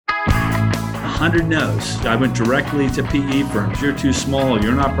100 no's. I went directly to PE firms. You're too small.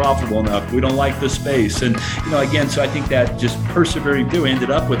 You're not profitable enough. We don't like the space. And, again, so I think that just persevering through, we ended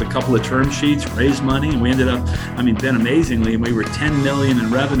up with a couple of term sheets, raised money, and we ended up, Ben, amazingly, and we were 10 million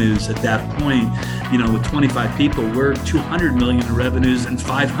in revenues at that point, with 25 people. We're 200 million in revenues and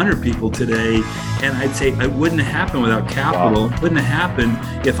 500 people today. And I'd say it wouldn't have happened without capital. Wow. It wouldn't have happened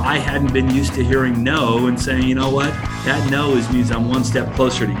if I hadn't been used to hearing no and saying, you know what, that no means I'm one step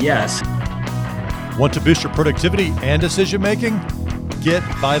closer to yes. Want to boost your productivity and decision-making? Get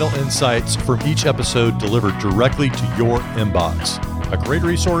vital insights from each episode delivered directly to your inbox. A great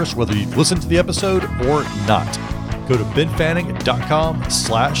resource whether you've listened to the episode or not. Go to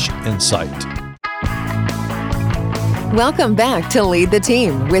benfanning.com/insight. Welcome back to Lead the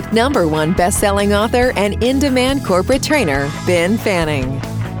Team with #1 best-selling author and in-demand corporate trainer, Ben Fanning.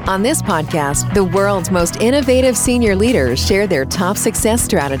 On this podcast, the world's most innovative senior leaders share their top success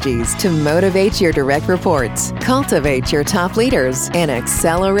strategies to motivate your direct reports, cultivate your top leaders, and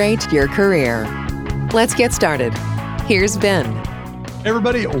accelerate your career. Let's get started. Here's Ben. Hey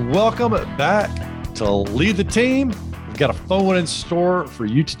everybody, welcome back to Lead the Team. We've got a fun one in store for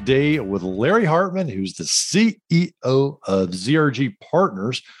you today with Larry Hartmann, who's the CEO of ZRG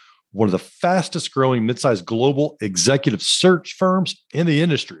Partners, one of the fastest growing mid-sized global executive search firms in the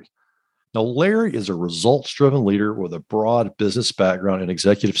industry. Now, Larry is a results-driven leader with a broad business background in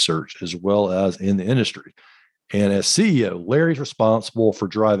executive search as well as in the industry. And as CEO, Larry's responsible for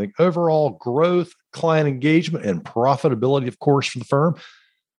driving overall growth, client engagement, and profitability, of course, for the firm.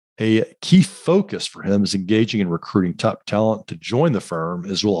 A key focus for him is engaging and recruiting top talent to join the firm,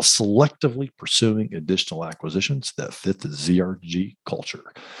 as well as selectively pursuing additional acquisitions that fit the ZRG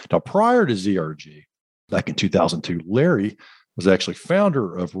culture. Now, prior to ZRG, back in 2002, Larry was actually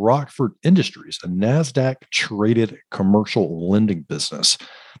founder of Rockford Industries, a NASDAQ-traded commercial lending business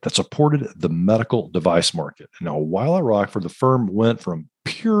that supported the medical device market. Now, while at Rockford, the firm went from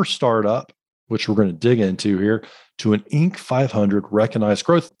pure startup, which we're going to dig into here, to an Inc. 500 recognized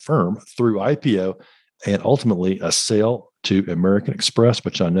growth firm through IPO and ultimately a sale to American Express,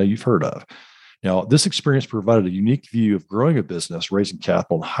 which I know you've heard of. Now, this experience provided a unique view of growing a business, raising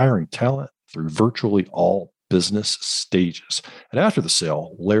capital, and hiring talent through virtually all business stages. And after the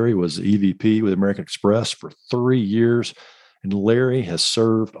sale, Larry was EVP with American Express for 3 years. And Larry has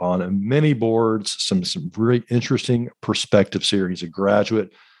served on many boards, some very interesting perspectives here. He's a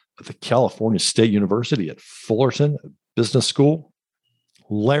graduate at the California State University at Fullerton Business School.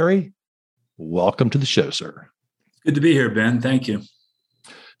 Larry, welcome to the show, sir. Good to be here, Ben. Thank you.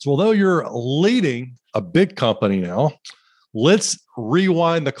 So although you're leading a big company now, let's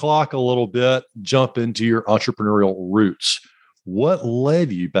rewind the clock a little bit, jump into your entrepreneurial roots. What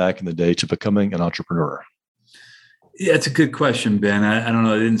led you back in the day to becoming an entrepreneur? Yeah, it's a good question, Ben. I don't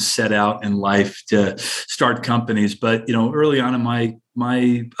know. I didn't set out in life to start companies, but, early on in my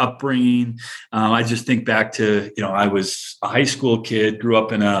upbringing, I just think back to, I was a high school kid, grew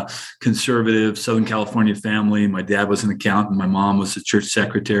up in a conservative Southern California family. My dad was an accountant. My mom was a church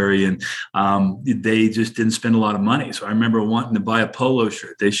secretary, and they just didn't spend a lot of money. So I remember wanting to buy a polo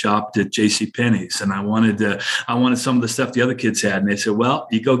shirt. They shopped at JCPenney's, and I wanted some of the stuff the other kids had. And they said, well,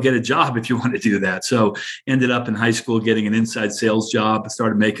 you go get a job if you want to do that. So ended up in high school getting an inside sales job. I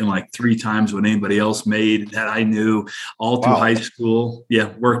started making like 3 times what anybody else made that I knew all through high school. Yeah,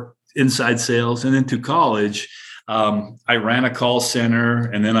 worked inside sales. And then to college, I ran a call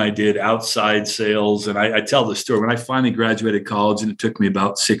center, and then I did outside sales. And I tell the story. When I finally graduated college, and it took me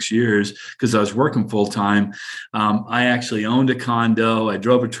about 6 years because I was working full time, I actually owned a condo. I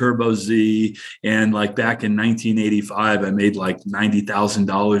drove a Turbo Z. And like back in 1985, I made like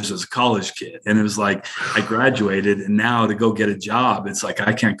 $90,000 as a college kid. And it was like I graduated, and now to go get a job, it's like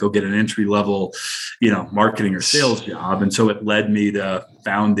I can't go get an entry level, marketing or sales job. And so it led me to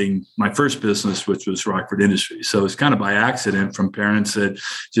founding my first business, which was Rockford Industries. So it's kind of by accident from parents that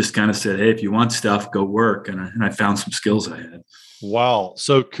just kind of said, hey, if you want stuff, go work. And I found some skills I had. Wow.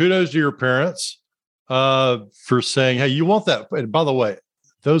 So kudos to your parents for saying, hey, you want that. And by the way,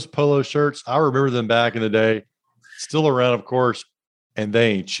 those polo shirts, I remember them back in the day, still around, of course, and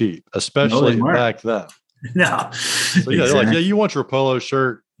they ain't cheap, especially back then. No. So yeah, they're like, yeah, you want your polo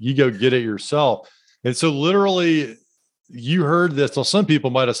shirt, you go get it yourself. And so literally you heard this. Well, some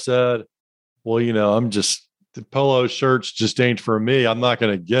people might have said, well, the polo shirts just ain't for me. I'm not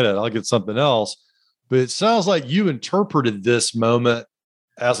going to get it. I'll get something else. But it sounds like you interpreted this moment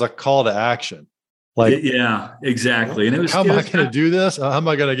as a call to action. Like, yeah, exactly. And how am I going to do this? How am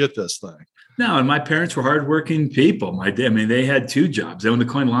I going to get this thing? No, and my parents were hardworking people. They had two jobs. They owned the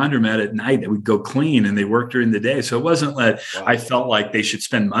coin laundromat at night. They would go clean, and they worked during the day. So it wasn't that I felt like they should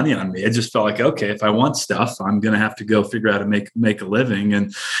spend money on me. I just felt like, okay, if I want stuff, I'm going to have to go figure out how to make a living.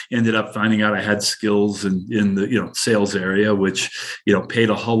 And ended up finding out I had skills in the sales area, which paid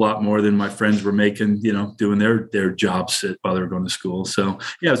a whole lot more than my friends were making doing their jobs while they were going to school. So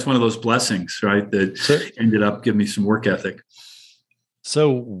yeah, it's one of those blessings, right? That ended up giving me some work ethic.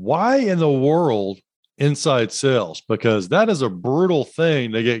 So why in the world inside sales? Because that is a brutal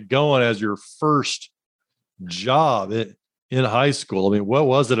thing to get going as your first job in high school. I mean, what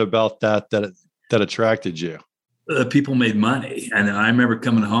was it about that attracted you? People made money. And I remember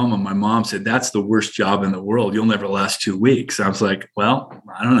coming home and my mom said, that's the worst job in the world. You'll never last 2 weeks. I was like, well,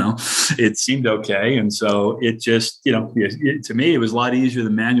 I don't know. It seemed okay. And so it just, to me, it was a lot easier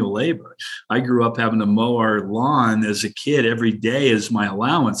than manual labor. I grew up having to mow our lawn as a kid every day as my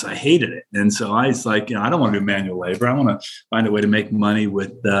allowance. I hated it. And so I was like, I don't want to do manual labor. I want to find a way to make money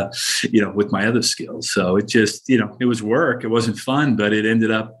with my other skills. So it just, it was work. It wasn't fun, but it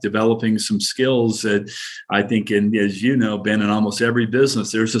ended up developing some skills that I think as you know, Ben, in almost every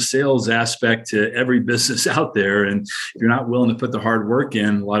business, there's a sales aspect to every business out there. And if you're not willing to put the hard work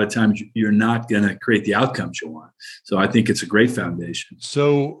in, a lot of times you're not going to create the outcomes you want. So I think it's a great foundation.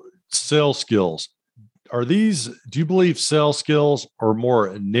 So sales skills, do you believe sales skills are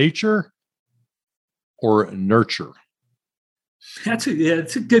more nature or nurture? It's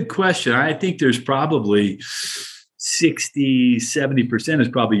a good question. I think there's probably 60-70% is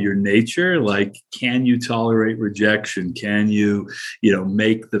probably your nature. Like, can you tolerate rejection? Can you,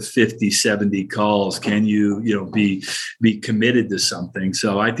 make the 50-70 calls? Can you, be committed to something?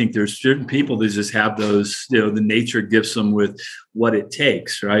 So I think there's certain people that just have those, the nature gives them with what it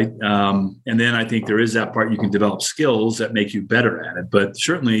takes, right? And then I think there is that part you can develop skills that make you better at it. But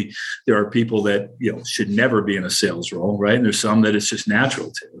certainly there are people that, should never be in a sales role, right? And there's some that it's just natural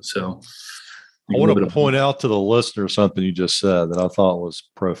to. So I want to point out to the listener something you just said that I thought was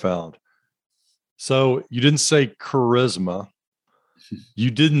profound. So you didn't say charisma.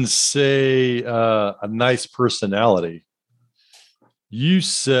 You didn't say a nice personality. You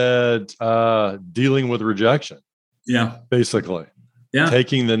said dealing with rejection. Yeah. Basically. Yeah.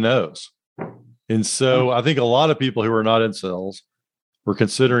 Taking the no's. And so I think a lot of people who are not in sales were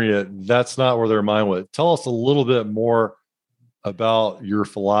considering it. That's not where their mind went. Tell us a little bit more about your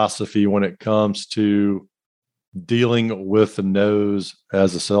philosophy when it comes to dealing with the no's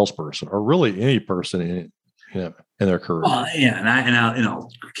as a salesperson, or really any person in their career. Well, yeah, and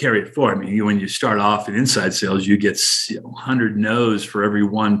I'll carry it forward. I mean, when you start off in inside sales, you get 100 no's for every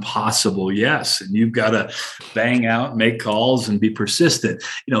one possible yes, and you've got to bang out, make calls, and be persistent.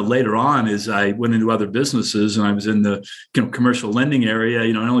 Later on, as I went into other businesses and I was in the commercial lending area,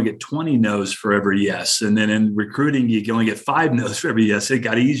 I only get 20 no's for every yes, and then in recruiting, you can only get 5 no's for every yes. It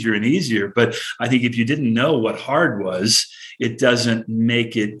got easier and easier. But I think if you didn't know what hard was, it doesn't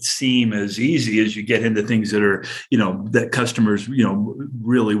make it seem as easy as you get into things that are, that customers,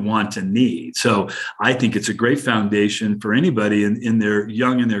 really want and need. So I think it's a great foundation for anybody in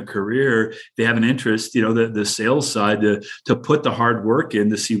their career. They have an interest, the sales side to put the hard work in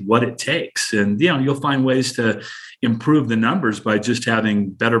to see what it takes. And, you'll find ways to improve the numbers by just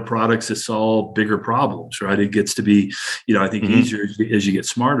having better products that solve bigger problems, right? It gets to be, I think easier as you get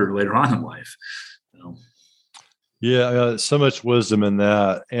smarter later on in life. Yeah, so much wisdom in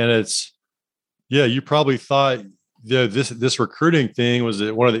that. And you probably thought this recruiting thing was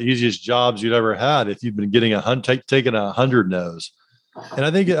one of the easiest jobs you'd ever had if you've been getting taking 100 no's. And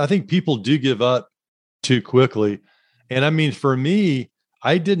I think people do give up too quickly. And I mean, for me,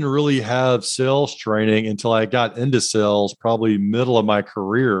 I didn't really have sales training until I got into sales, probably middle of my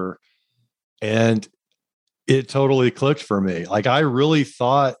career. And it totally clicked for me. Like, I really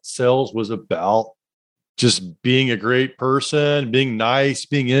thought sales was about just being a great person, being nice,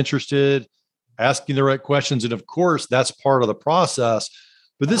 being interested, asking the right questions. And of course, that's part of the process.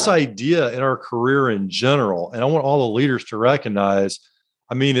 But this idea in our career in general, and I want all the leaders to recognize,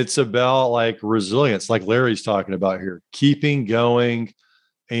 I mean, it's about like resilience, like Larry's talking about here, keeping going.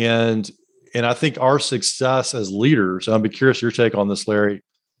 And I think our success as leaders, and I'd be curious your take on this, Larry.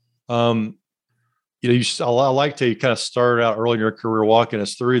 I like to kind of start out early in your career, walking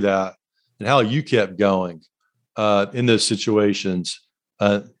us through that, and how you kept going in those situations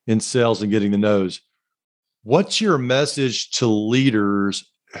in sales and getting the no's. What's your message to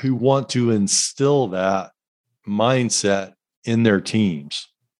leaders who want to instill that mindset in their teams?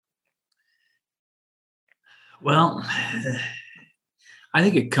 Well, I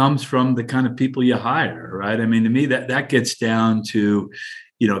think it comes from the kind of people you hire, right? I mean, to me, that gets down to,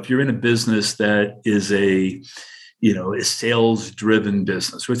 if you're in a business that is a sales driven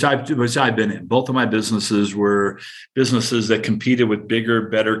business, which I've been in. Both of my businesses were businesses that competed with bigger,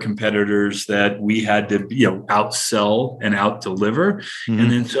 better competitors that we had to, outsell and out deliver. Mm-hmm.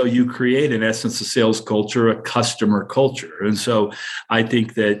 And then so you create, in essence, a sales culture, a customer culture. And so I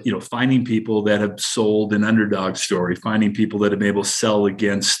think that, finding people that have sold an underdog story, finding people that have been able to sell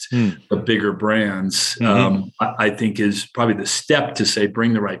against the bigger brands, I think is probably the step to say,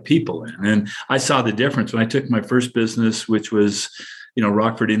 bring the right people in. And I saw the difference when I took my first business, which was,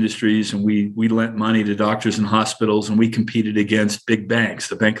 Rockford Industries, and we lent money to doctors and hospitals, and we competed against big banks,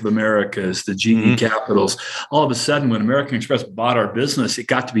 the Bank of Americas, the GE Capitals. All of a sudden, when American Express bought our business, it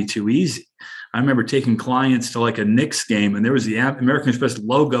got to be too easy. I remember taking clients to like a Knicks game, and there was the American Express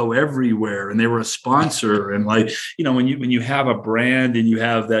logo everywhere, and they were a sponsor. And when you have a brand and you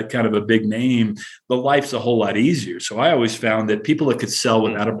have that kind of a big name, the life's a whole lot easier. So I always found that people that could sell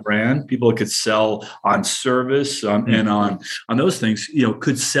without a brand, people that could sell on service and on those things,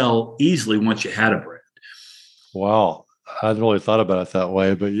 could sell easily once you had a brand. Wow, I hadn't really thought about it that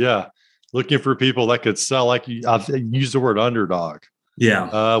way, but yeah, looking for people that could sell, like I've used the word underdog.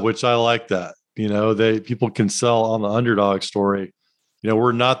 Yeah, which I like that. People can sell on the underdog story.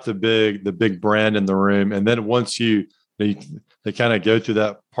 We're not the big brand in the room. And then once they kind of go through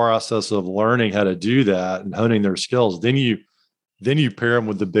that process of learning how to do that and honing their skills, then you pair them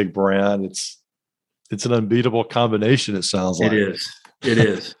with the big brand. It's an unbeatable combination. It sounds like it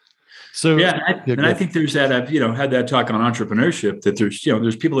is. So I think there's that. I've had that talk on entrepreneurship, that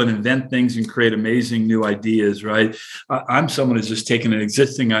there's people that invent things and create amazing new ideas, right? I'm someone who's just taken an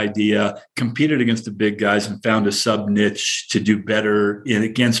existing idea, competed against the big guys, and found a sub niche to do better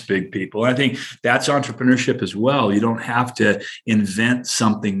against big people. I think that's entrepreneurship as well. You don't have to invent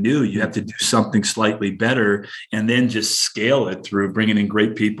something new. You have to do something slightly better, and then just scale it through bringing in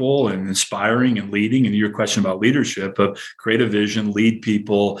great people and inspiring and leading. And your question about leadership, of create a vision, lead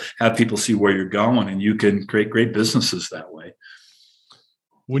people, have people see where you're going, and you can create great businesses that way.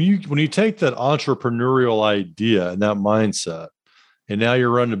 When you take that entrepreneurial idea and that mindset, and now you're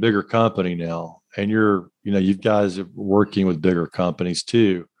running a bigger company now, and you guys are working with bigger companies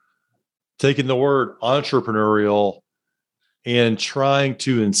too, taking the word entrepreneurial and trying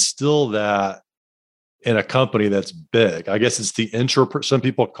to instill that in a company that's big. I guess it's some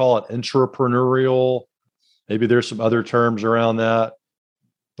people call it intrapreneurial. Maybe there's some other terms around that.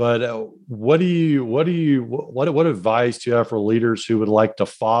 But what advice do you have for leaders who would like to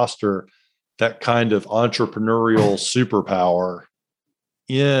foster that kind of entrepreneurial superpower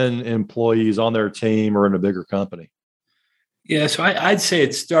in employees on their team or in a bigger company? Yeah, so I'd say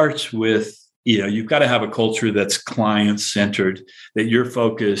it starts with, you've got to have a culture that's client-centered, that you're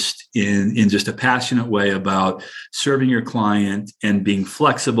focused in just a passionate way about serving your client and being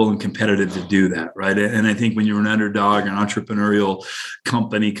flexible and competitive to do that, right? And I think when you're an underdog, an entrepreneurial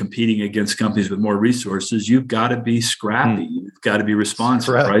company competing against companies with more resources, you've got to be scrappy. You've got to be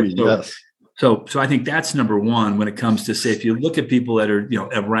responsive, right? Yes. So I think that's number one when it comes to, say, if you look at people that are,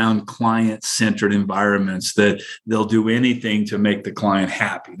 around client-centered environments, that they'll do anything to make the client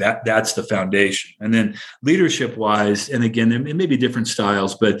happy. That's the foundation. And then leadership-wise, and again, it may be different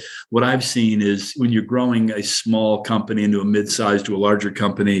styles, but what I've seen is when you're growing a small company into a mid-sized to a larger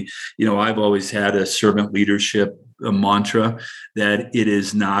company, I've always had a servant leadership a mantra, that it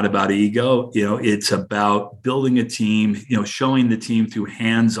is not about ego. It's about building a team, showing the team through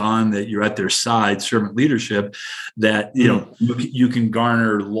hands-on that you're at their side, servant leadership, that, you can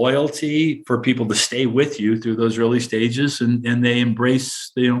garner loyalty for people to stay with you through those early stages, and they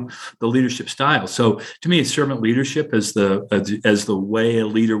embrace, the leadership style. So to me, it's servant leadership as the way a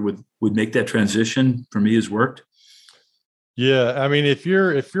leader would make that transition, for me, has worked. Yeah. I mean, if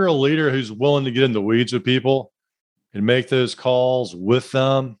you're a leader who's willing to get in the weeds with people and make those calls with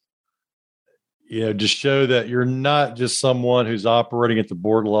them, just show that you're not just someone who's operating at the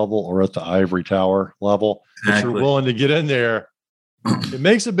board level or at the ivory tower level, but you're willing to get in there. It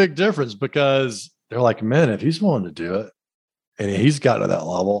makes a big difference, because they're like, man, if he's willing to do it and he's got to that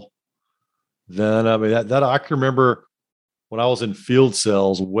level, then that I can remember when I was in field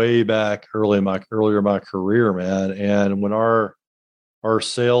sales way back earlier in my career, man. And when our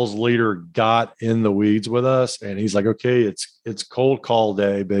sales leader got in the weeds with us, and he's like, okay, it's cold call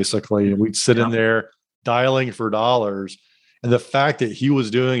day, basically. And we'd sit in there dialing for dollars. And the fact that he was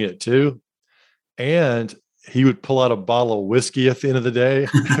doing it too, and he would pull out a bottle of whiskey at the end of the day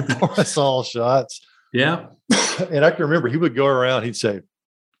and pour us all shots. Yeah. And I can remember he would go around, he'd say,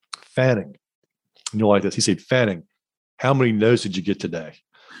 Fanning, like this. He'd say, Fanning, how many no's did you get today?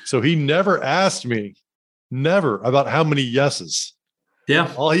 So he never asked me, never, about how many yeses.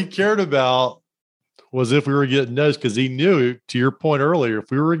 Yeah. All he cared about was if we were getting no's, because he knew, to your point earlier,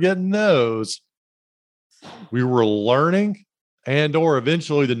 if we were getting no's, we were learning, and or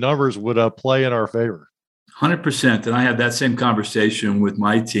eventually the numbers would play in our favor. 100%. And I had that same conversation with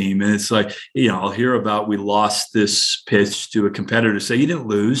my team. And it's like, I'll hear about, we lost this pitch to a competitor. Say, you didn't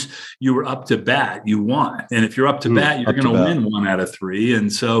lose. You were up to bat. You won. And if you're up to bat, you're going to win 1 out of 3.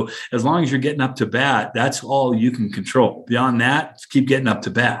 And so as long as you're getting up to bat, that's all you can control. Beyond that, keep getting up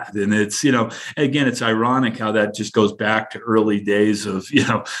to bat. And it's, again, it's ironic how that just goes back to early days of,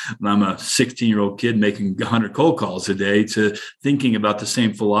 when I'm a 16-year-old kid making 100 cold calls a day, to thinking about the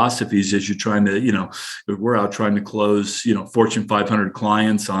same philosophies as you're trying to, we're out trying to close, Fortune 500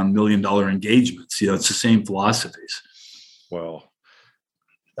 clients on $1 million engagements. It's the same philosophies. Well,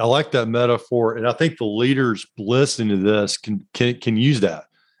 I like that metaphor. And I think the leaders listening to this can use that.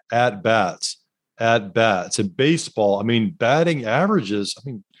 At bats. And baseball, batting averages,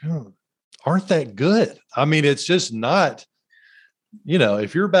 aren't that good. It's just not,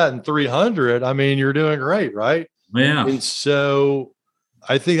 if you're batting 300, you're doing great, right? Yeah. And so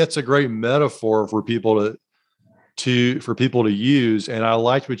I think that's a great metaphor for people to use. And I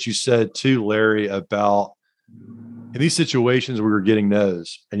liked what you said too, Larry, about in these situations we were getting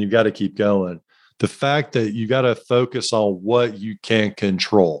no's and you've got to keep going. The fact that you got to focus on what you can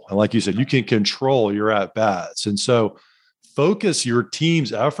control. And like you said, you can control your at bats. And so focus your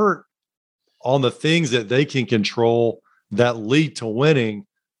team's effort on the things that they can control that lead to winning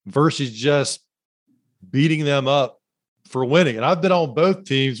versus just beating them up for winning. And I've been on both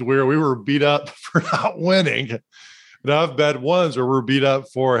teams where we were beat up for not winning. And I've had ones where we're beat up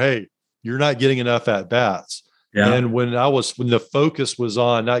for, hey, you're not getting enough at bats. Yeah. And when the focus was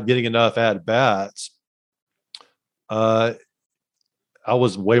on not getting enough at bats, I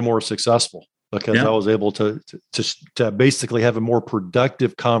was way more successful because I was able to basically have a more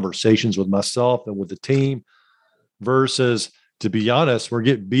productive conversations with myself and with the team versus, to be honest, we're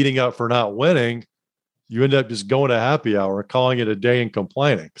getting beating up for not winning. You end up just going to happy hour, calling it a day and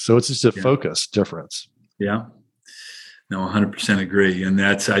complaining. So it's just a focus difference. Yeah. No, 100% agree. And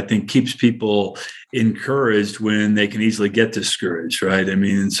that's, I think, keeps people encouraged when they can easily get discouraged, right?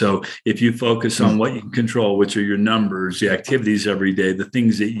 And so if you focus on what you can control, which are your numbers, the activities every day, the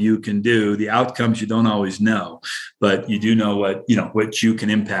things that you can do, the outcomes you don't always know, but you do know what you can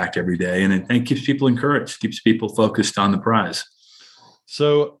impact every day. And it keeps people encouraged, keeps people focused on the prize.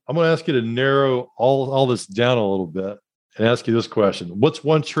 So I'm going to ask you to narrow all this down a little bit and ask you this question. What's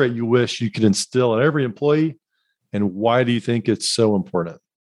one trait you wish you could instill in every employee, and why do you think it's so important?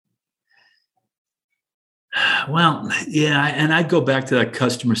 Well, yeah, and I'd go back to that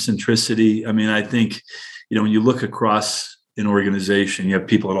customer centricity. I think, when you look across an organization, you have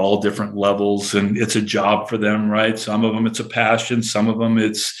people at all different levels, and it's a job for them, right? Some of them it's a passion, some of them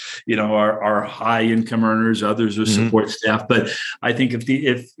it's are high income earners, others are support staff. But I think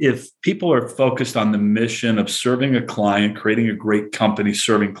if people are focused on the mission of serving a client, creating a great company,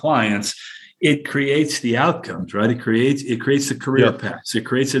 serving clients, it creates the outcomes, right? It creates the career paths. It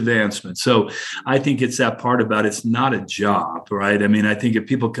creates advancement. So I think it's that part about it's not a job, right? I think if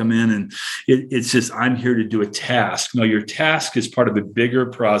people come in and it's just, I'm here to do a task. No, your task is part of a bigger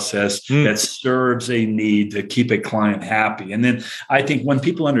process that serves a need to keep a client happy. And then I think when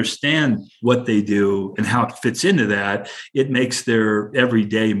people understand what they do and how it fits into that, it makes their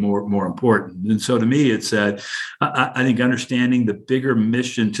everyday more important. And so to me, it's that I think understanding the bigger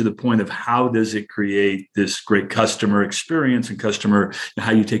mission to the point of how does it create this great customer experience and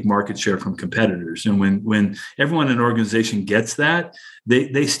how you take market share from competitors. And when everyone in an organization gets that,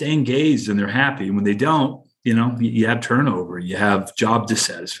 they stay engaged and they're happy. And when they don't, you have turnover, you have job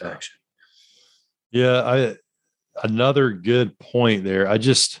dissatisfaction. Yeah. Another good point there. I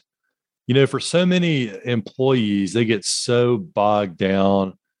just, for so many employees, they get so bogged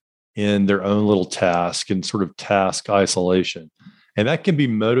down in their own little task and sort of task isolation. And that can be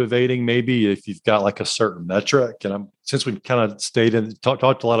motivating, maybe if you've got like a certain metric. And since we've kind of stayed in, talked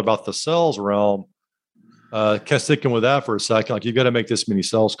a lot about the sales realm, kind of sticking with that for a second, like you've got to make this many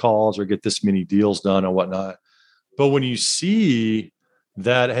sales calls or get this many deals done and whatnot. But when you see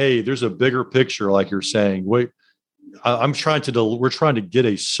that, hey, there's a bigger picture, like you're saying, we're trying to get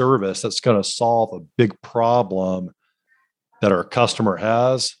a service that's going to solve a big problem that our customer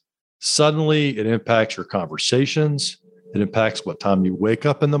has. Suddenly it impacts your conversations. It impacts what time you wake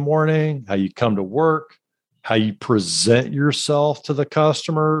up in the morning, how you come to work, how you present yourself to the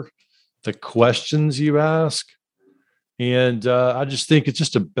customer, the questions you ask. And I just think it's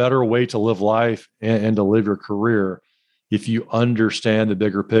just a better way to live life and to live your career. if you understand the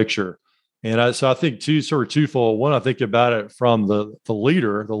bigger picture. And so I think twofold. One, I think about it from the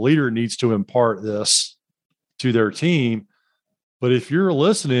leader. The leader needs to impart this to their team. But if you're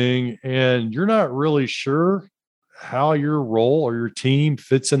listening and you're not really sure how your role or your team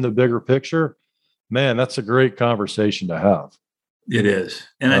fits in the bigger picture, man, that's a great conversation to have. It is.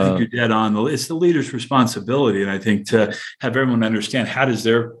 And I think you're dead on. It's the leader's responsibility. And I think to have everyone understand how does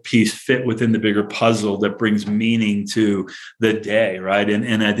their piece fit within the bigger puzzle that brings meaning to the day, right?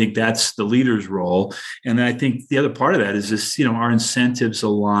 And I think that's the leader's role. And I think the other part of that is this, our incentives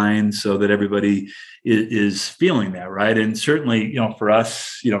align so that everybody is feeling that, right? And certainly, for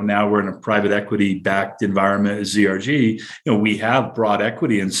us, now we're in a private equity backed environment as ZRG, we have broad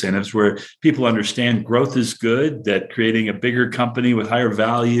equity incentives where people understand growth is good, that creating a bigger company with higher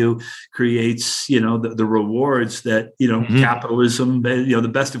value creates, the rewards that, capitalism, the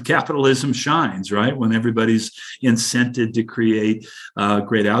best of capitalism shines, right? When everybody's incented to create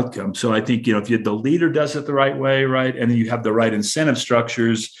great outcomes. So I think, if the leader does it the right way, right? And you have the right incentive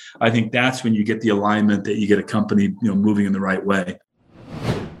structures, I think that's when you get the alignment that you get a company, moving in the right way.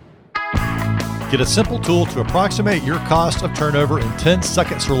 Get a simple tool to approximate your cost of turnover in 10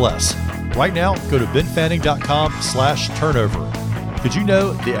 seconds or less. Right now, go to benfanning.com/turnover. Did you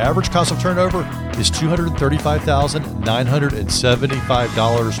know the average cost of turnover is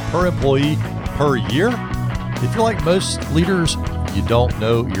 $235,975 per employee per year? If you're like most leaders, you don't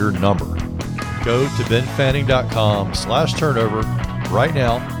know your number. Go to benfanning.com/turnover right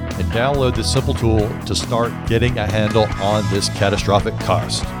now and download this simple tool to start getting a handle on this catastrophic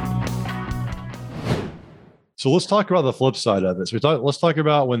cost. So let's talk about the flip side of it. Let's talk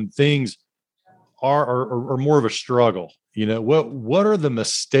about when things are more of a struggle. What are the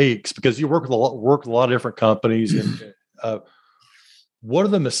mistakes? Because you work with a lot of different companies, and what are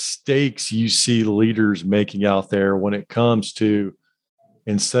the mistakes you see leaders making out there when it comes to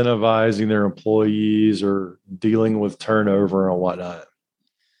incentivizing their employees or dealing with turnover and whatnot?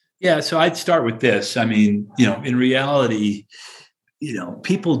 Yeah, so I'd start with this. I mean, in reality,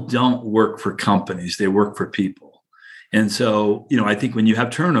 people don't work for companies, they work for people. And so, I think when you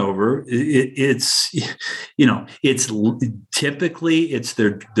have turnover, it's typically it's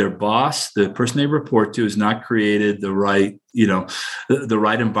their boss, the person they report to, has not created the right, the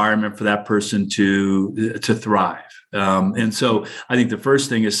right environment for that person to thrive. And so I think the first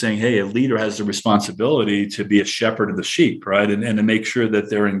thing is saying, hey, a leader has the responsibility to be a shepherd of the sheep, right? And to make sure that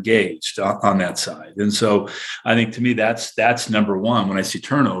they're engaged on that side. And so I think to me, that's number one. When I see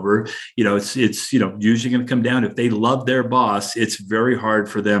turnover, it's usually going to come down, if they love their boss, it's very hard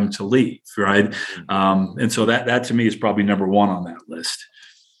for them to leave, right? And so that to me is probably number one on that list.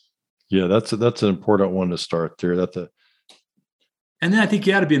 Yeah, that's an important one to start there. And then I think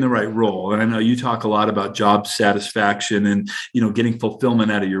you got to be in the right role. And I know you talk a lot about job satisfaction and, getting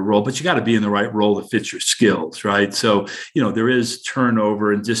fulfillment out of your role, but you got to be in the right role that fits your skills, right? So, there is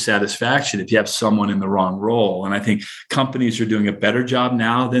turnover and dissatisfaction if you have someone in the wrong role. And I think companies are doing a better job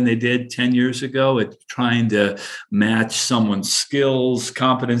now than they did 10 years ago at trying to match someone's skills,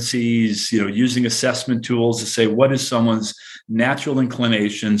 competencies, using assessment tools to say, what is someone's natural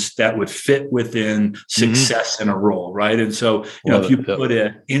inclinations that would fit within success in a role, right? And so, if you put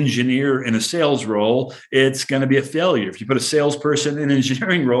an engineer in a sales role, it's going to be a failure. If you put a salesperson in an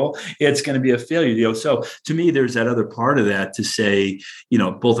engineering role, it's going to be a failure. So to me, there's that other part of that to say,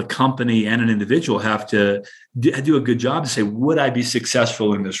 both a company and an individual have to do a good job to say, would I be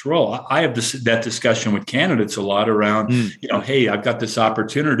successful in this role? I have that discussion with candidates a lot around, hey, I've got this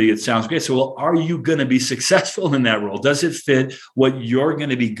opportunity. It sounds great. So, well, are you going to be successful in that role? Does it fit what you're going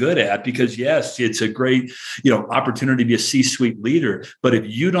to be good at? Because yes, it's a great, opportunity to be a C-suite leader. But if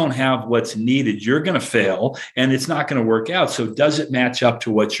you don't have what's needed, you're going to fail and it's not going to work out. So does it match up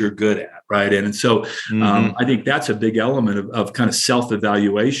to what you're good at? Right. And so I think that's a big element of kind of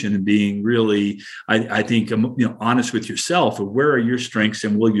self-evaluation and being really, I think, honest with yourself of where are your strengths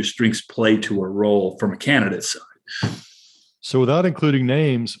and will your strengths play to a role from a candidate side. So without including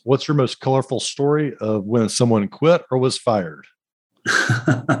names, what's your most colorful story of when someone quit or was fired?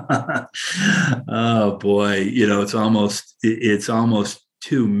 Oh boy. It's almost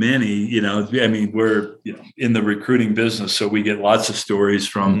too many, we're, in the recruiting business. So we get lots of stories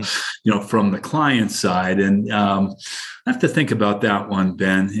from, from the client side. And I have to think about that one,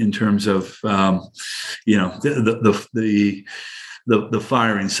 Ben, in terms of, the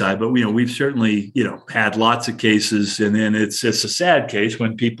firing side. But, we've certainly, had lots of cases. And then it's a sad case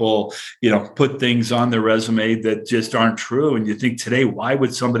when people, put things on their resume that just aren't true. And you think today, why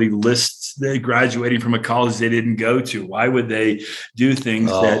would somebody list they're graduating from a college they didn't go to. Why would they do things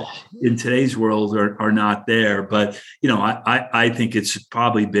that in today's world are not there? But, I think it's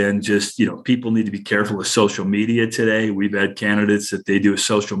probably been just, people need to be careful with social media today. We've had candidates that they do a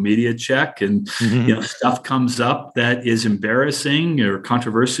social media check and, stuff comes up that is embarrassing or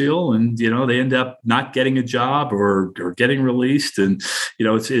controversial, and, they end up not getting a job or getting released. And,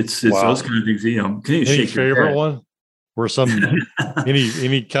 it's those kind of things, can you any shake your favorite head? one? Or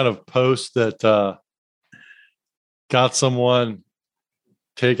any kind of post that got someone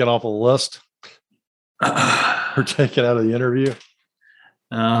taken off a list or taken out of the interview?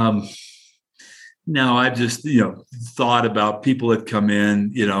 No, I've just, thought about people that come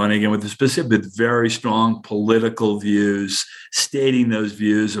in, and again, with very strong political views, stating those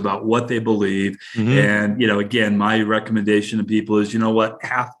views about what they believe. And, again, my recommendation to people is,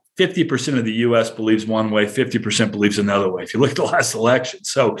 50% of the U.S. believes one way, 50% believes another way, if you look at the last election.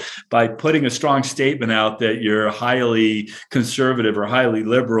 So by putting a strong statement out that you're highly conservative or highly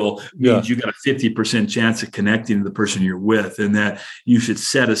liberal means you got a 50% chance of connecting to the person you're with, and that you should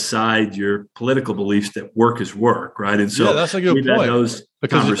set aside your political beliefs, that work is work, right? And so that's a good point. Those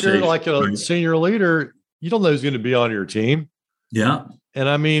because if you're like a senior leader, you don't know who's going to be on your team. Yeah. And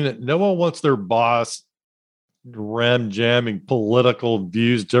I mean, no one wants their boss jamming political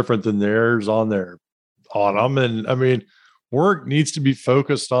views different than theirs on them. And I mean, work needs to be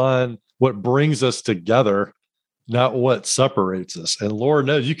focused on what brings us together, not what separates us. And Lord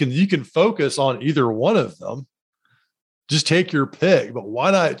knows you can focus on either one of them. Just take your pick, but why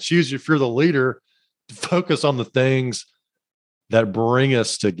not choose, if you're the leader, to focus on the things that bring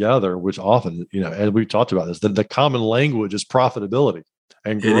us together, which often, and we've talked about this, the common language is profitability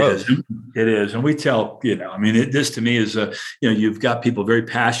and growth. It is. And we tell, this to me is you've got people very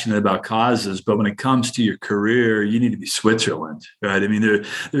passionate about causes, but when it comes to your career, you need to be Switzerland, right? I mean,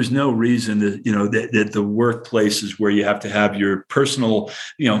 there's no reason that, that the workplace is where you have to have your personal,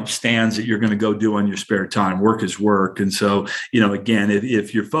 stands that you're going to go do on your spare time. Work is work. And so, again,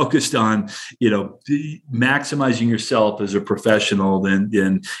 if you're focused on, maximizing yourself as a professional, then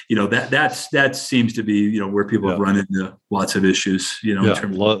that seems to be, where people have run into lots of issues,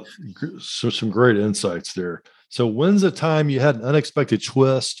 So some great insights there. So when's the time you had an unexpected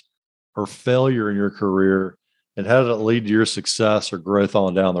twist or failure in your career, and how did it lead to your success or growth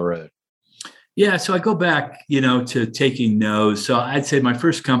on down the road? Yeah. So I go back, to taking no's. So I'd say my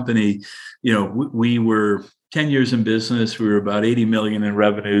first company, we were 10 years in business. We were about 80 million in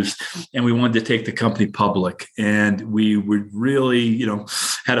revenues, and we wanted to take the company public. And we would really,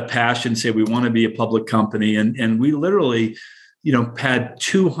 had a passion, say we want to be a public company. And we literally, had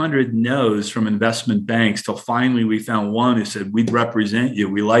 200 no's from investment banks till finally we found one who said, we'd represent you.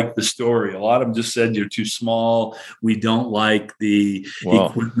 We like the story. A lot of them just said, you're too small. We don't like the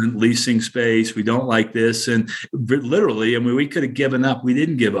equipment leasing space. We don't like this. And literally, we could have given up. We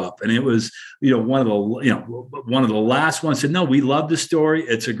didn't give up. And it was, one of the last ones said, no, we love the story.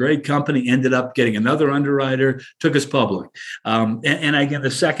 It's a great company. Ended up getting another underwriter, took us public. And again,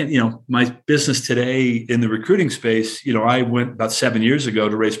 the second, my business today in the recruiting space, I went about 7 years ago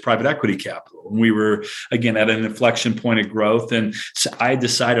to raise private equity capital. And we were, again, at an inflection point of growth. And so I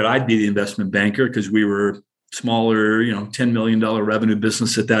decided I'd be the investment banker, because we were smaller, $10 million revenue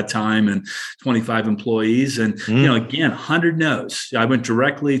business at that time and 25 employees. And, again, 100 no's. I went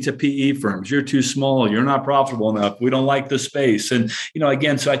directly to PE firms. You're too small. You're not profitable enough. We don't like the space. And,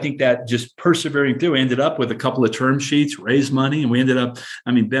 again, so I think that just persevering through, ended up with a couple of term sheets, raised money. And we ended up,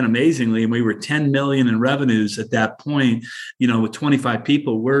 Ben, amazingly, and we were 10 million in revenues at that point, with 25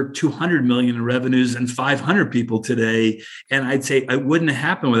 people. We're 200 million in revenues and 500 people today. And I'd say it wouldn't have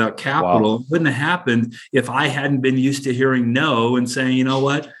happened without capital. Wow. It wouldn't have happened if I hadn't been used to hearing no and saying, you know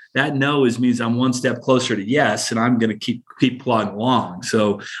what, that no means I'm one step closer to yes, and I'm going to keep plodding along.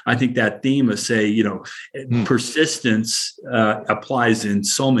 So I think that theme of persistence applies in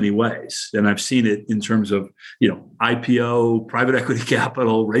so many ways. And I've seen it in terms of, IPO, private equity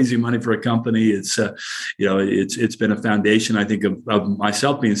capital, raising money for a company. It's been a foundation, I think, of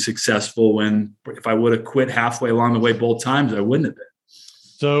myself being successful, when if I would have quit halfway along the way both times, I wouldn't have been.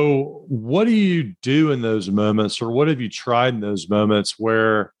 So what do you do in those moments, or what have you tried in those moments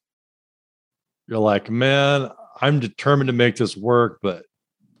where you're like, man, I'm determined to make this work, but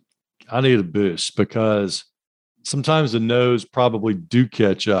I need a boost? Because sometimes the no's probably do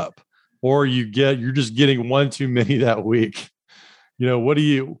catch up, or you're just getting one too many that week. What do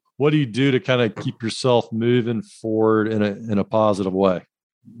you do to kind of keep yourself moving forward in a positive way?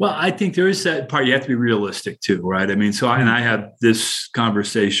 Well, I think there is that part. You have to be realistic too, right? I mean, and I have this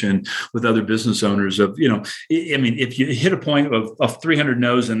conversation with other business owners of, I mean, if you hit a point of 300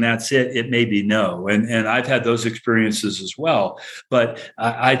 no's and that's it, it may be no. And I've had those experiences as well. But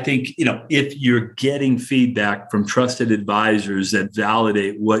I think, if you're getting feedback from trusted advisors that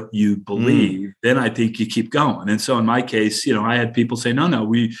validate what you believe, then I think you keep going. And so in my case, I had people say,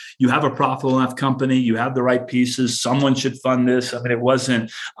 no, you have a profitable enough company, you have the right pieces, someone should fund this. I mean,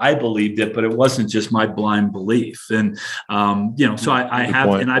 I believed it, but it wasn't just my blind belief. And, so I have,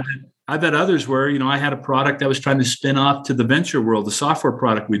 point. And I've had others where, I had a product I was trying to spin off to the venture world, the software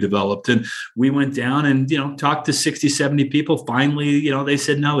product we developed. And we went down and, talked to 60, 70 people. Finally, they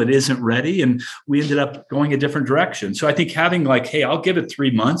said, no, it isn't ready. And we ended up going a different direction. So I think having hey, I'll give it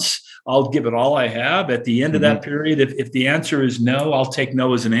 3 months. I'll give it all I have. At the end of that period, if the answer is no, I'll take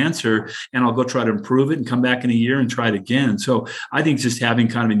no as an answer and I'll go try to improve it and come back in a year and try it again. So I think just having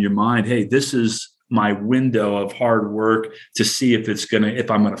kind of in your mind, hey, this is my window of hard work to see if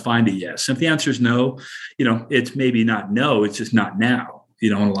I'm going to find a yes. If the answer is no, it's maybe not no, it's just not now,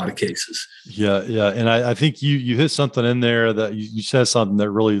 in a lot of cases. Yeah. And I think you hit something in there that you said something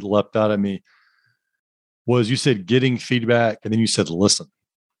that really leapt out at me was you said getting feedback and then you said listen.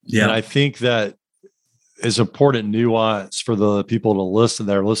 Yeah. And I think that is important nuance for the people to listen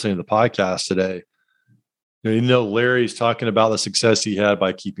that are listening to the podcast today. Larry's talking about the success he had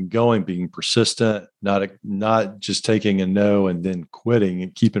by keeping going, being persistent, not just taking a no and then quitting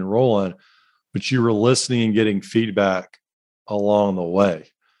and keeping rolling, but you were listening and getting feedback along the way.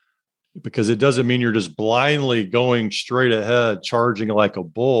 Because it doesn't mean you're just blindly going straight ahead, charging like a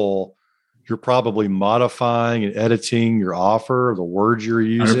bull. You're probably modifying and editing your offer, the words you're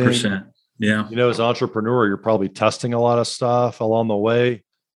using. 100%. Yeah. As an entrepreneur, you're probably testing a lot of stuff along the way.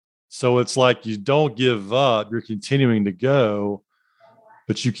 So it's like you don't give up, you're continuing to go,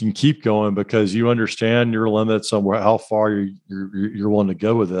 but you can keep going because you understand your limits on how far you're willing to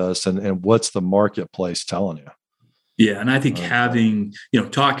go with this and what's the marketplace telling you. Yeah. And I think having,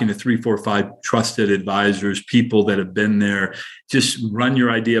 talking to 3, 4, 5 trusted advisors, people that have been there, just run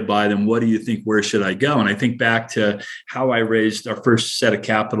your idea by them. What do you think? Where should I go? And I think back to how I raised our first set of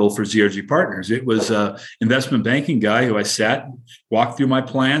capital for ZRG Partners. It was an investment banking guy who I walked through my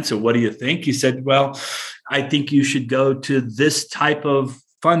plan. So what do you think? He said, well, I think you should go to this type of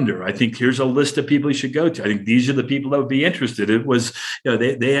funder. I think here's a list of people you should go to. I think these are the people that would be interested. It was,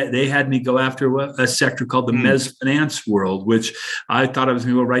 they had me go after a sector called the mezz finance world, which I thought I was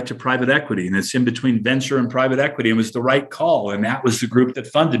going to go right to private equity. And it's in between venture and private equity. It was the right call. And that was the group that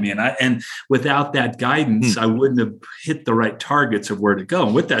funded me. And without that guidance, I wouldn't have hit the right targets of where to go.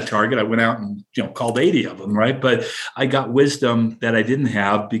 And with that target, I went out and, called 80 of them. Right. But I got wisdom that I didn't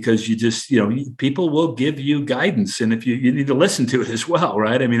have because you just, people will give you guidance. And if you need to listen to it as well.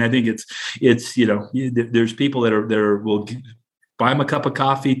 Right. I mean, I think it's there's people that will buy them a cup of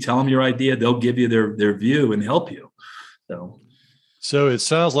coffee, tell them your idea, they'll give you their view and help you. So it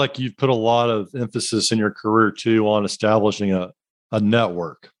sounds like you've put a lot of emphasis in your career too on establishing a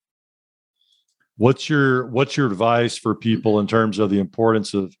network. What's your advice for people in terms of the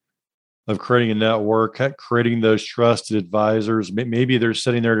importance of creating a network, creating those trusted advisors? Maybe they're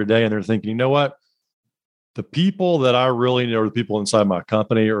sitting there today and they're thinking, you know what? The people that I really know are the people inside my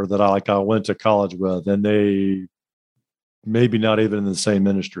company or that I went to college with, and they maybe not even in the same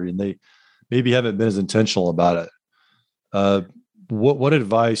industry and they maybe haven't been as intentional about it. What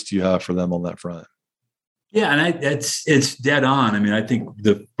advice do you have for them on that front? Yeah, and it's dead on. I mean, I think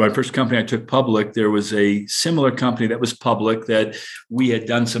my first company I took public, there was a similar company that was public that we had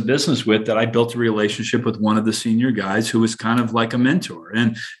done some business with that I built a relationship with one of the senior guys who was kind of like a mentor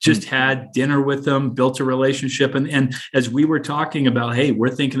and just had dinner with them, built a relationship. And as we were talking about, hey, we're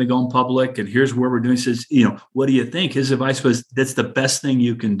thinking of going public and here's where we're doing, he says, what do you think? His advice was, that's the best thing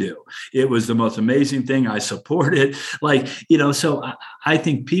you can do. It was the most amazing thing. I support it. So I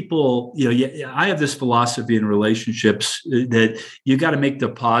think people, I have this philosophy in relationships that you got to make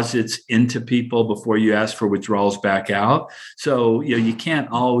deposits into people before you ask for withdrawals back out. So, you can't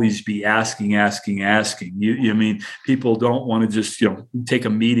always be asking. I mean, people don't want to just, take a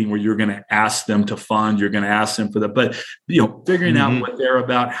meeting where you're going to ask them to fund, you're going to ask them for that. But, figuring out what they're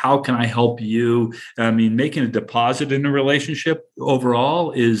about, how can I help you? I mean, making a deposit in a relationship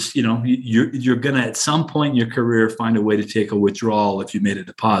overall is, you're going to, at some point in your career, find a way to take a withdrawal if you made a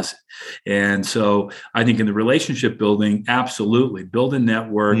deposit. And so I think think in the relationship building, absolutely build a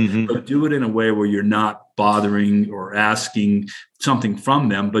network, but do it in a way where you're not bothering or asking something from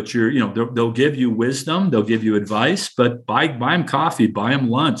them, but they'll give you wisdom, they'll give you advice, but buy them coffee, buy them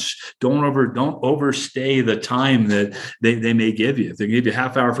lunch. Don't overstay the time that they may give you. If they give you a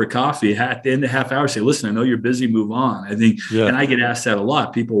half hour for coffee, at the end of the half hour, say, listen, I know you're busy, move on. I think, and I get asked that a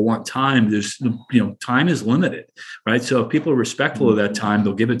lot. People want time. There's, time is limited, right? So if people are respectful of that time,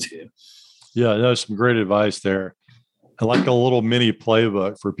 they'll give it to you. Yeah, that's some great advice there. I like a little mini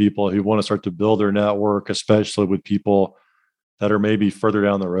playbook for people who want to start to build their network, especially with people that are maybe further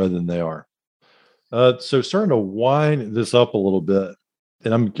down the road than they are. So starting to wind this up a little bit,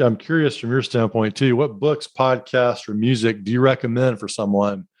 and I'm curious from your standpoint too, what books, podcasts, or music do you recommend for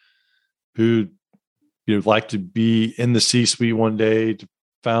someone who would like to be in the C-suite one day, to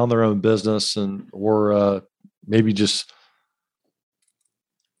found their own business, or maybe just,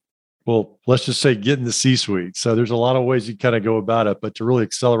 well, let's just say get in the C-suite. So there's a lot of ways you kind of go about it, but to really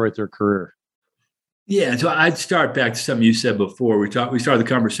accelerate their career. Yeah, so I'd start back to something you said before. We started the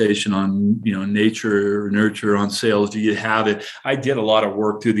conversation on nature or nurture on sales. Do you have it? I did a lot of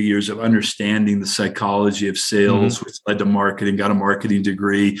work through the years of understanding the psychology of sales, which led to marketing. Got a marketing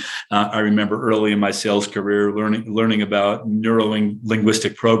degree. I remember early in my sales career learning about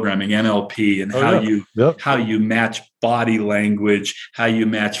neuro-linguistic programming (NLP) and how you match body language, how you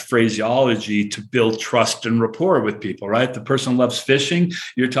match phraseology to build trust and rapport with people, right? The person loves fishing.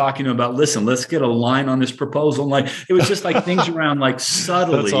 You're talking about, listen, let's get a line on this proposal. Like, it was just like things around like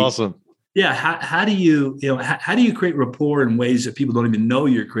subtly. That's awesome. Yeah. How do you create rapport in ways that people don't even know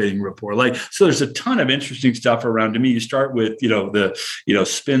you're creating rapport? Like, so there's a ton of interesting stuff around. To me, you start with, the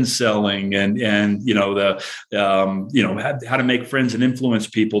spin selling and the how to make friends and influence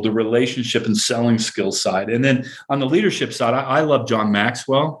people, the relationship and selling skill side. And then on the leadership side, I love John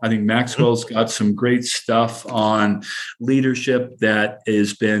Maxwell. I think Maxwell's got some great stuff on leadership that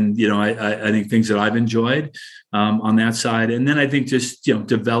has been, I think things that I've enjoyed on that side. And then I think just,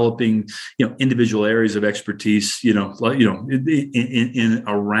 developing, individual areas of expertise, in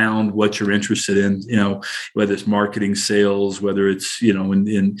around what you're interested in, whether it's marketing, sales, whether it's,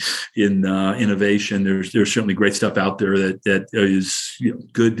 in innovation. There's certainly great stuff out there that is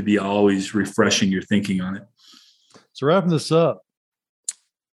good to be always refreshing your thinking on it. So wrapping this up,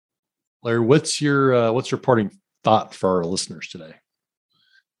 Larry, what's your parting thought for our listeners today?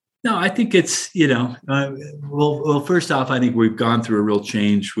 No, I think it's, well, first off, I think we've gone through a real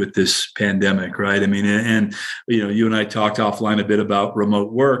change with this pandemic, right? I mean, and, you and I talked offline a bit about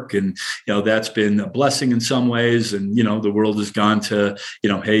remote work, and, that's been a blessing in some ways. And, the world has gone to,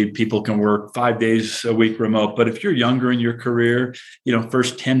 hey, people can work 5 days a week remote. But if you're younger in your career,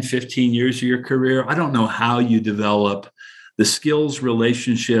 first 10, 15 years of your career, I don't know how you develop the skills,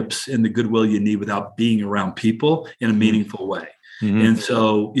 relationships, and the goodwill you need without being around people in a meaningful way. And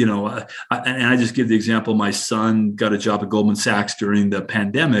so, I just give the example, my son got a job at Goldman Sachs during the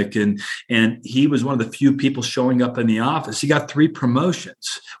pandemic, and he was one of the few people showing up in the office. He got 3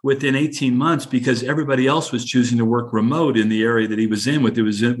 promotions within 18 months because everybody else was choosing to work remote in the area that he was in.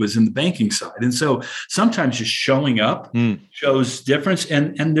 Was in the banking side. And so sometimes just showing up shows difference.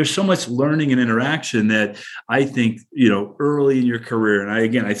 And there's so much learning and interaction that I think, early in your career,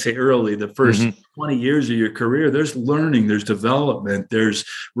 and I'd say early, the first 20 years of your career, there's learning, there's development, there's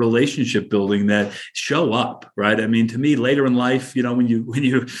relationship building that show up, right? I mean, to me, later in life, when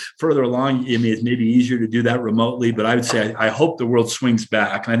you further along, it's maybe easier to do that remotely, but I would say I hope the world swings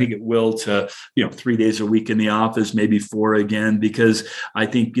back. And I think it will to, 3 days a week in the office, maybe 4 again, because I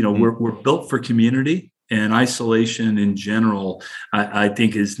think, we're built for community. And isolation in general, I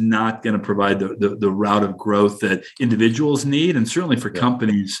think, is not going to provide the route of growth that individuals need. And certainly for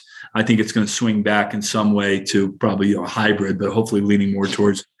companies, I think it's going to swing back in some way to probably a hybrid, but hopefully leaning more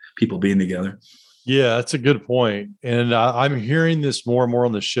towards people being together. Yeah, that's a good point. And I'm hearing this more and more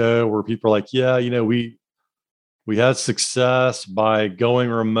on the show where people are like, yeah, we had success by going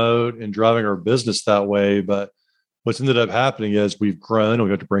remote and driving our business that way. But what's ended up happening is we've grown and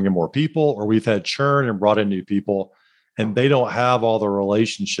we have to bring in more people, or we've had churn and brought in new people, and they don't have all the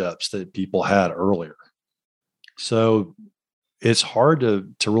relationships that people had earlier. So it's hard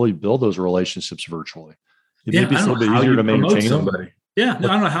to really build those relationships virtually. It may be a little bit easier to maintain them. Yeah, I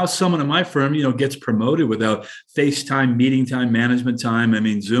don't know how someone in my firm, gets promoted without FaceTime, meeting time, management time. I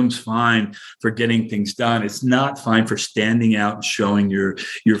mean, Zoom's fine for getting things done. It's not fine for standing out and showing your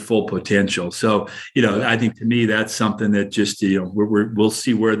full potential. So, I think to me, that's something that just, we'll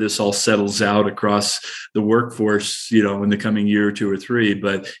see where this all settles out across the workforce, in the coming year or 2 or 3.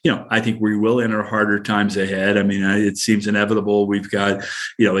 But, I think we will enter harder times ahead. I mean, it seems inevitable. We've got,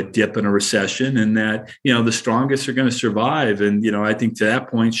 a dip in a recession, and that, the strongest are going to survive. And, I think to that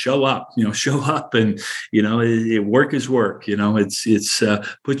point, show up and, work is work, it's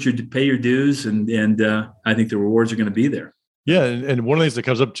pay your dues. And I think the rewards are going to be there. Yeah. And one of the things that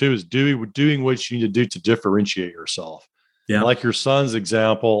comes up too is doing what you need to do to differentiate yourself. Yeah. Like your son's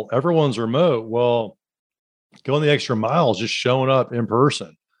example, everyone's remote. Well, going the extra mile is just showing up in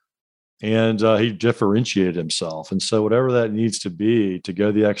person. And he differentiated himself. And so whatever that needs to be to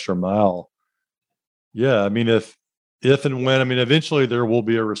go the extra mile. Yeah. I mean, if and when, eventually there will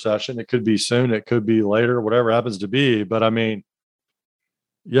be a recession. It could be soon, it could be later, whatever happens to be. But it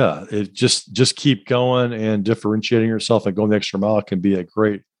just keep going and differentiating yourself and going the extra mile can be a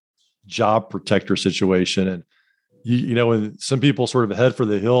great job protector situation. And when some people sort of head for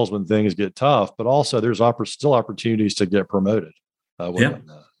the hills when things get tough, but also there's still opportunities to get promoted.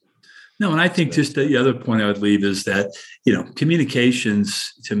 No, and I think just the other point I would leave is that,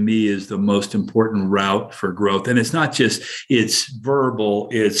 communications to me is the most important route for growth. And it's not just, it's verbal,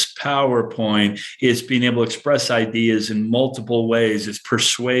 it's PowerPoint, it's being able to express ideas in multiple ways, it's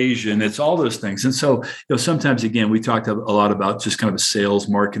persuasion, it's all those things. And so, sometimes, again, we talked a lot about just kind of a sales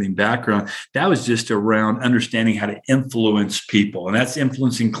marketing background. That was just around understanding how to influence people. And that's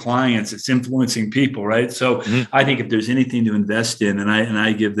influencing clients, it's influencing people, right? So I think if there's anything to invest in, and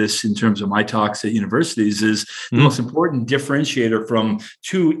I give this in terms of my talks at universities, is the most important differentiator from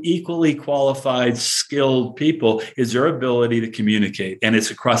 2 equally qualified, skilled people is their ability to communicate. And it's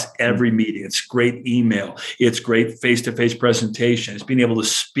across every meeting. It's great email. It's great face-to-face presentation. It's being able to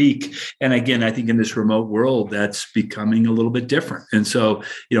speak. And again, I think in this remote world, that's becoming a little bit different. And so,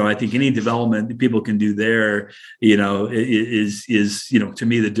 I think any development that people can do there, is to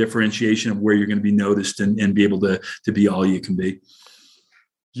me, the differentiation of where you're going to be noticed and be able to be all you can be.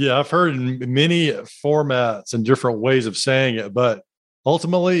 Yeah, I've heard in many formats and different ways of saying it, but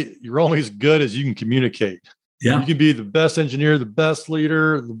ultimately, you're only as good as you can communicate. Yeah. You can be the best engineer, the best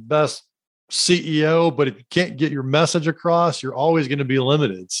leader, the best CEO, but if you can't get your message across, you're always going to be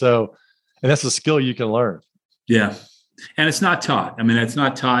limited. So, and that's a skill you can learn. Yeah. And it's not taught. It's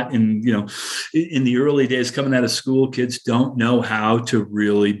not taught in the early days coming out of school. Kids don't know how to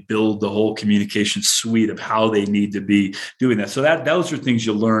really build the whole communication suite of how they need to be doing that. So those are things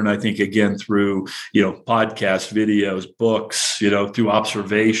you learn, I think, again, through, podcasts, videos, books, through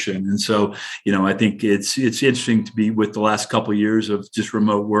observation. And so, I think it's interesting to be with the last couple of years of just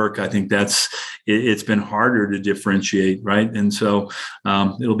remote work. I think it's been harder to differentiate. Right. And so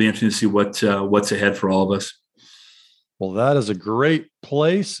it'll be interesting to see what's ahead for all of us. Well, that is a great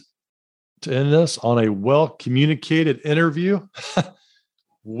place to end us on a well-communicated interview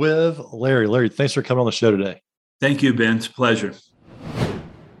with Larry. Larry, thanks for coming on the show today. Thank you, Ben. It's a pleasure.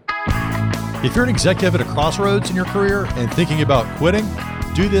 If you're an executive at a crossroads in your career and thinking about quitting,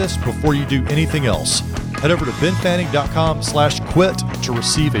 do this before you do anything else. Head over to benfanning.com/quit to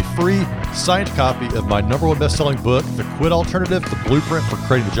receive a free signed copy of my #1 best-selling book, The Quit Alternative, the blueprint for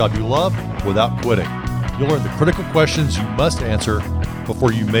creating the job you love without quitting. You'll learn the critical questions you must answer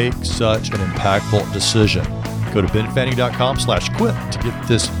before you make such an impactful decision. Go to benfanning.com/quit to get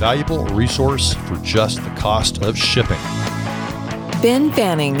this valuable resource for just the cost of shipping. Ben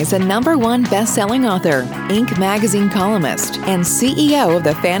Fanning is a #1 best-selling author, Inc. magazine columnist, and CEO of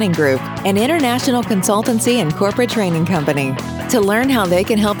the Fanning Group, an international consultancy and corporate training company. To learn how they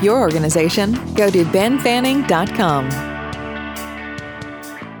can help your organization, go to benfanning.com.